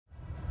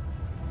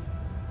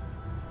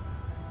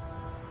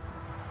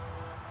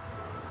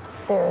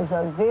There is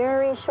a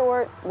very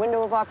short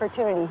window of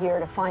opportunity here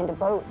to find a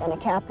boat and a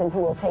captain who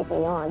will take me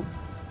on.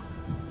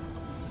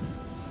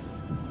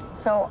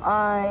 So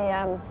I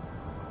am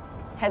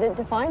headed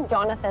to find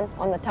Johnathan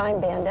on the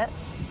Time Bandit.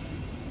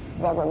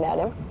 Never met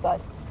him,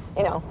 but,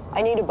 you know,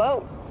 I need a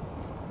boat.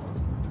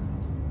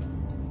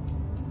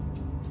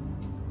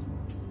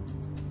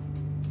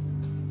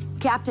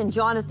 Captain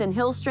Johnathan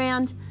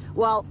Hillstrand,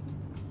 well,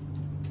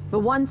 the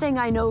one thing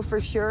I know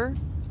for sure,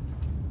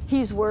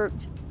 he's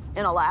worked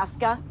in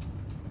Alaska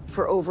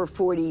for over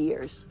 40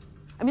 years.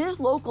 I mean, there's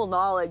local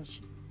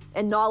knowledge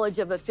and knowledge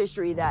of a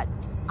fishery that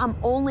I'm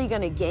only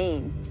gonna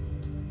gain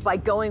by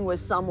going with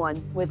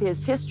someone with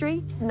his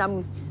history. And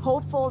I'm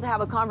hopeful to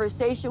have a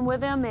conversation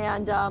with him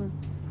and,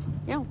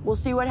 you know, we'll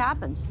see what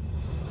happens.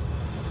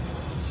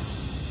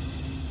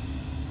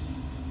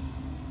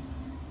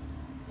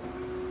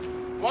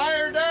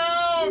 Wire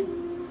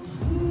down!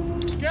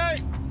 Okay.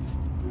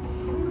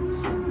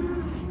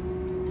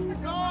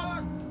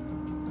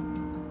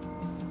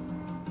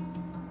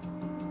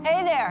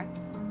 Hey there.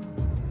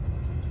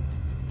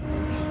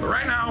 But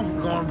right now,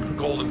 we're going for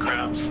golden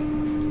crabs.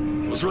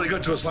 It was really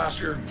good to us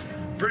last year.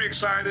 Pretty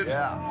excited.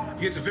 Yeah.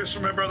 You get to fish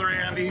with my brother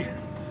Andy.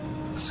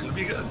 This is gonna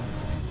be good.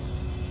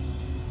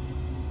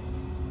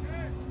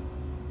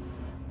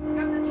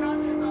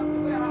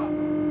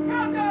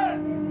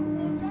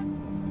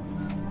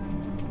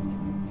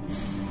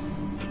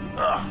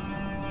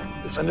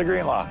 It's Linda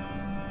Greenlaw.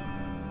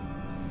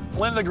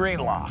 Linda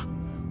Greenlaw,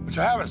 which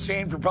I haven't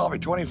seen for probably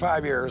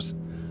 25 years.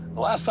 The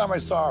last time I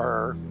saw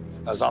her,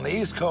 I was on the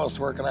East Coast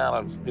working out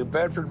of New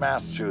Bedford,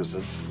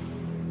 Massachusetts,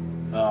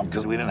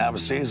 because we didn't have a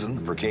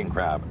season for king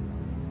crab.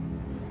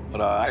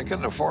 But I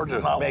couldn't afford to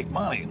not make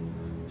money.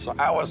 So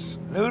I was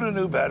new to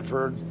New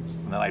Bedford,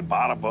 and then I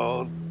bought a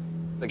boat,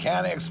 the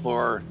Canny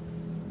Explorer.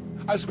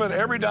 I spent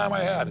every dime I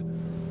had.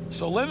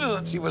 So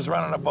Linda, she was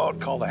running a boat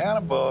called the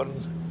Hannah Boat,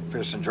 and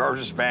fishing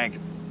George's Bank.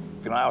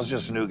 You know, I was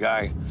just a new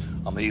guy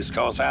on the East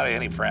Coast. I hadn't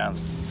any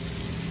friends.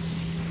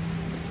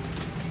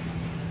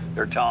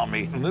 They're telling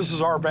me, this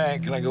is our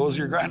bank. And I go, is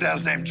your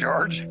granddad's name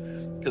George?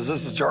 Because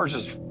this is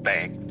George's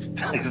bank.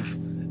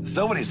 It's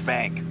nobody's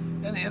bank.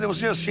 And it was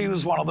just, she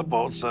was one of the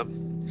boats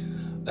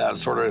that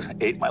sort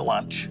of ate my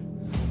lunch.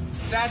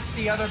 That's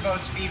the other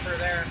boat's beeper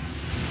there.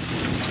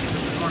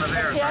 This is one of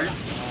theirs, right?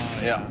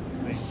 Yeah.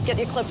 Get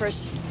your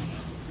clippers.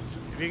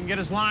 If you can get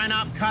his line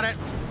up, cut it.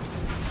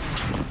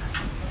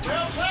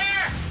 Real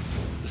clear!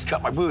 Just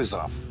cut my buoys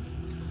off.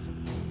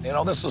 You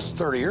know, this was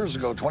 30 years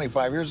ago,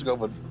 25 years ago,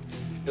 but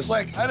it's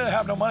like I didn't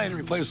have no money to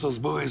replace those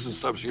buoys and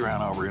stuff she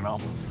ran over, you know?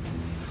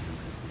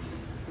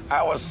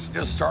 I was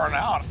just starting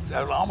out.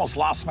 I almost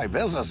lost my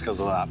business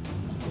because of that.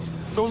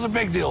 So it was a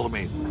big deal to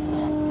me.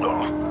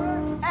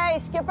 Hey,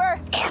 Skipper.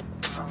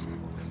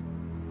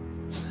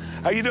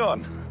 How you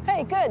doing?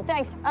 Hey, good,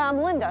 thanks.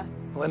 Linda.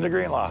 Linda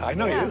Greenlaw. I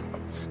know you.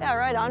 Yeah,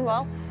 right on.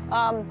 Well,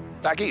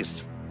 Back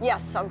east.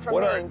 yes, I'm from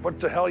Maine. What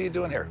the hell are you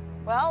doing here?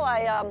 Well,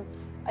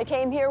 I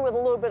came here with a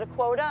little bit of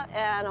quota,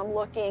 and I'm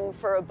looking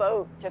for a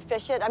boat to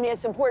fish it. I mean,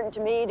 it's important to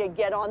me to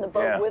get on the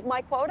boat with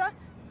my quota.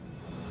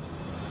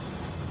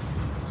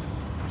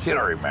 She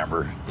don't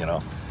remember, you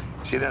know.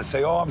 She didn't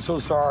say, oh, I'm so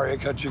sorry, I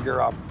cut your gear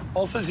off.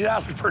 All of a sudden, she's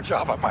asking for a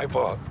job on my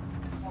boat.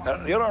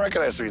 You don't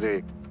recognize me,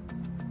 do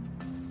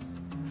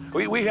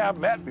you? We have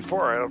met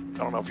before. I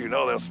don't know if you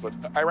know this, but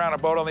I ran a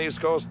boat on the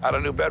East Coast out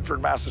of New Bedford,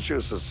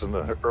 Massachusetts in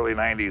the early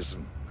 90s.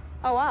 And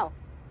Oh, wow.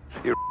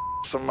 you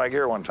some of my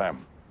gear one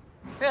time.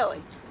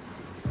 Really?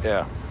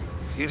 Yeah.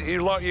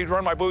 You'd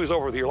run my buoys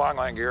over with your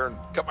longline gear and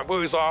cut my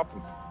buoys off.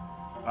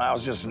 And I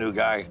was just a new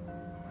guy.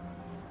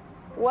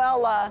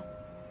 Well,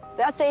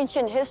 that's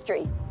ancient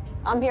history.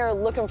 I'm here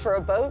looking for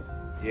a boat.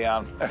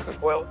 Yeah.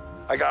 Well,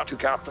 I got 2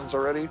 captains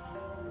already.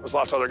 There's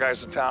lots of other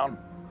guys in town.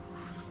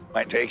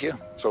 Might take you,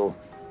 so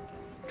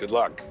good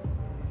luck.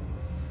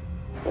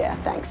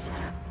 Yeah, thanks.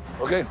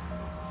 Okay.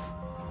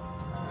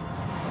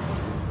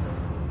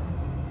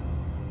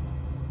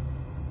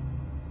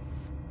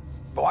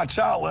 But watch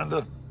out,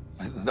 Linda.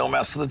 Don't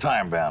mess with the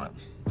Time Bandit.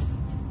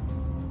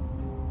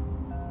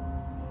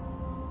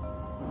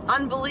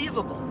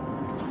 Unbelievable.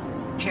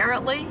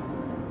 Apparently,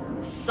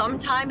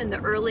 sometime in the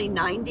early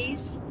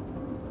 90s,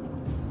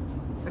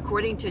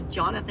 according to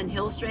Johnathan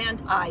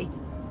Hillstrand, I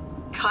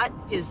cut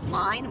his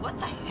line. What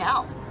the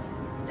hell?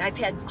 I've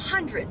had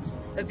hundreds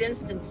of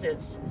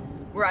instances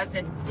where I've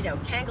been, you know,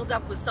 tangled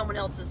up with someone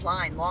else's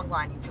line, long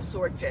lining for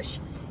swordfish.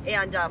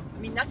 And I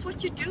mean, that's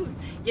what you do.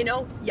 You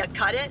know, you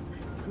cut it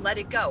and let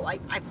it go.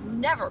 I've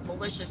never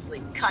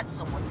maliciously cut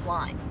someone's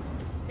line.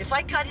 If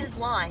I cut his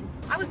line,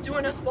 I was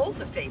doing us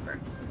both a favor.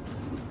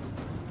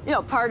 You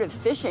know, part of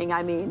fishing,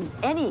 I mean,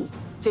 any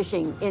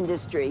fishing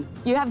industry,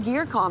 you have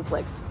gear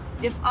conflicts.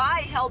 If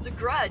I held a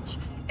grudge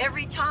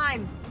every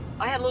time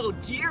I had a little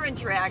gear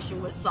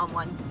interaction with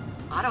someone,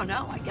 I don't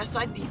know, I guess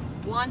I'd be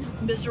one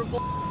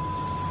miserable.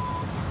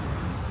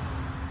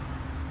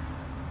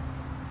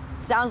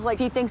 Sounds like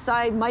he thinks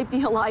I might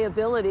be a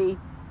liability,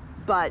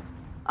 but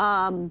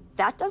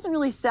that doesn't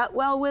really set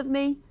well with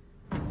me.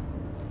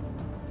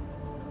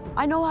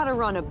 I know how to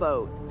run a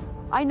boat.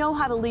 I know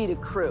how to lead a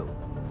crew.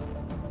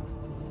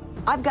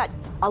 I've got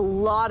a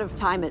lot of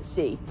time at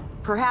sea,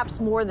 perhaps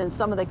more than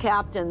some of the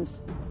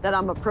captains that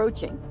I'm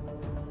approaching.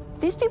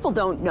 These people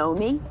don't know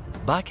me.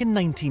 Back in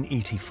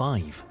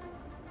 1985,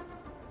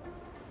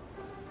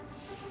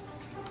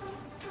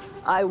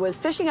 I was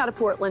fishing out of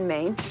Portland,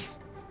 Maine,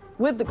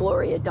 with the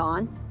Gloria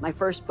Dawn, my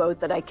first boat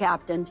that I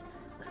captained.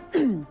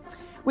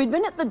 We'd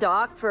been at the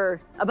dock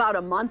for about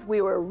a month.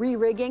 We were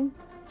re-rigging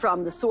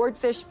from the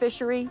swordfish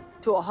fishery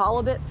to a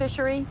halibut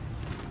fishery.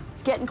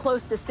 It's getting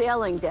close to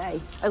sailing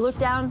day. I looked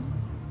down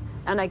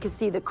and I could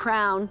see the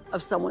crown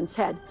of someone's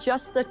head,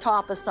 just the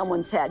top of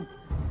someone's head.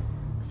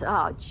 I said,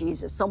 oh,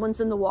 Jesus,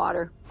 someone's in the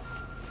water.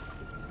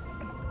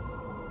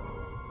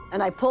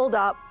 And I pulled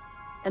up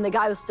and the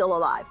guy was still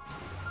alive.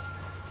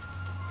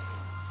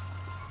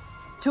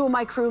 Two of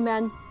my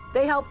crewmen,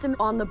 they helped him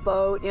on the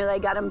boat. You know, they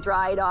got him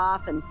dried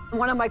off. And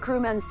one of my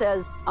crewmen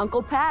says,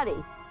 Uncle Patty.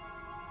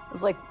 I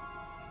was like,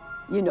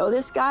 you know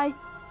this guy?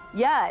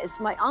 Yeah, it's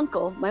my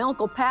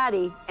Uncle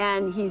Patty,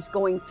 and he's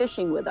going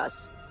fishing with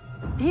us.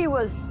 He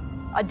was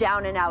a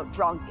down and out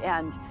drunk,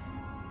 and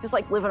he was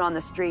like living on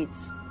the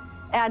streets.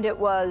 And it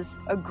was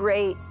a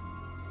great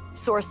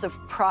source of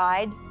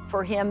pride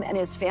for him and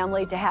his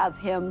family to have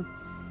him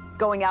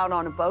going out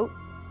on a boat.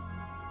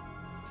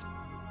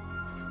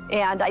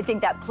 And I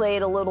think that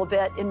played a little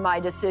bit in my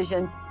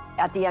decision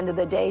at the end of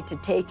the day to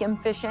take him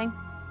fishing.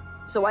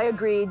 So I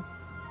agreed.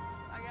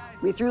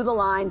 We threw the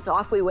lines,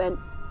 off we went.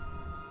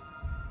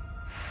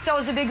 So it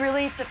was a big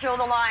relief to throw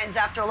the lines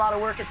after a lot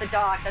of work at the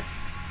dock. That's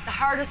the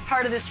hardest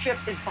part of this trip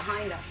is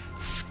behind us.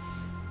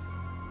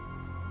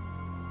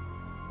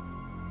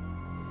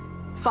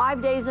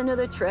 5 days into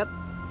the trip,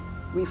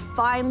 we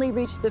finally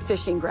reached the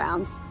fishing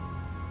grounds.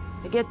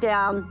 I get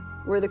down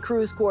where the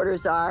crew's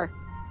quarters are.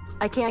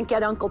 I can't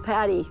get Uncle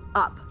Patty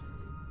up.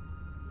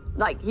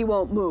 Like, he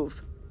won't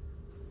move.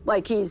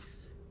 Like,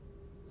 he's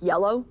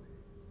yellow.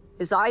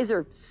 His eyes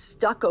are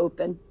stuck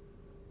open.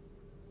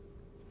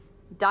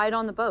 He died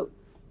on the boat.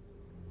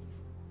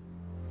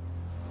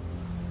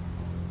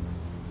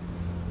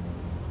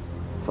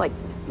 It's like,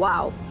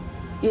 wow,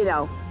 you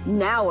know,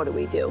 now what do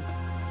we do?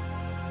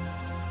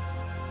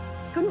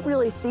 Couldn't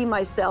really see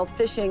myself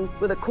fishing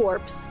with a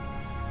corpse.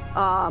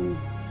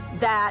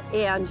 That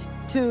and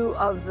two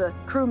of the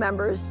crew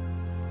members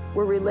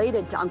were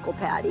related to Uncle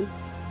Patty.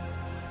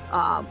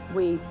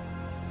 We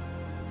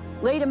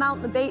laid him out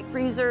in the bait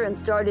freezer and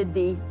started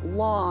the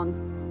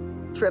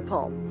long trip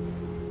home.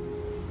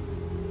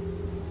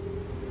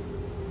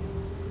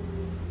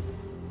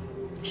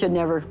 Should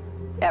never,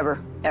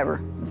 ever,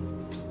 ever,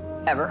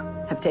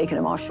 ever have taken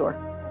him offshore.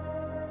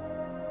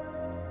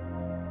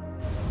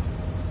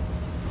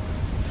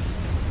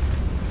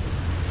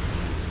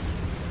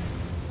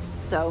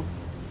 So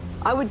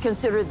I would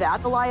consider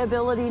that the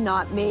liability,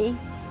 not me.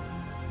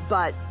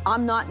 But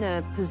I'm not in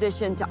a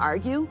position to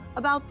argue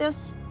about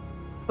this.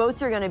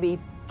 Boats are going to be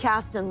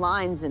casting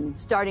lines and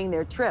starting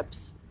their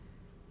trips.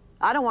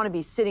 I don't want to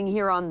be sitting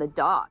here on the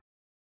dock.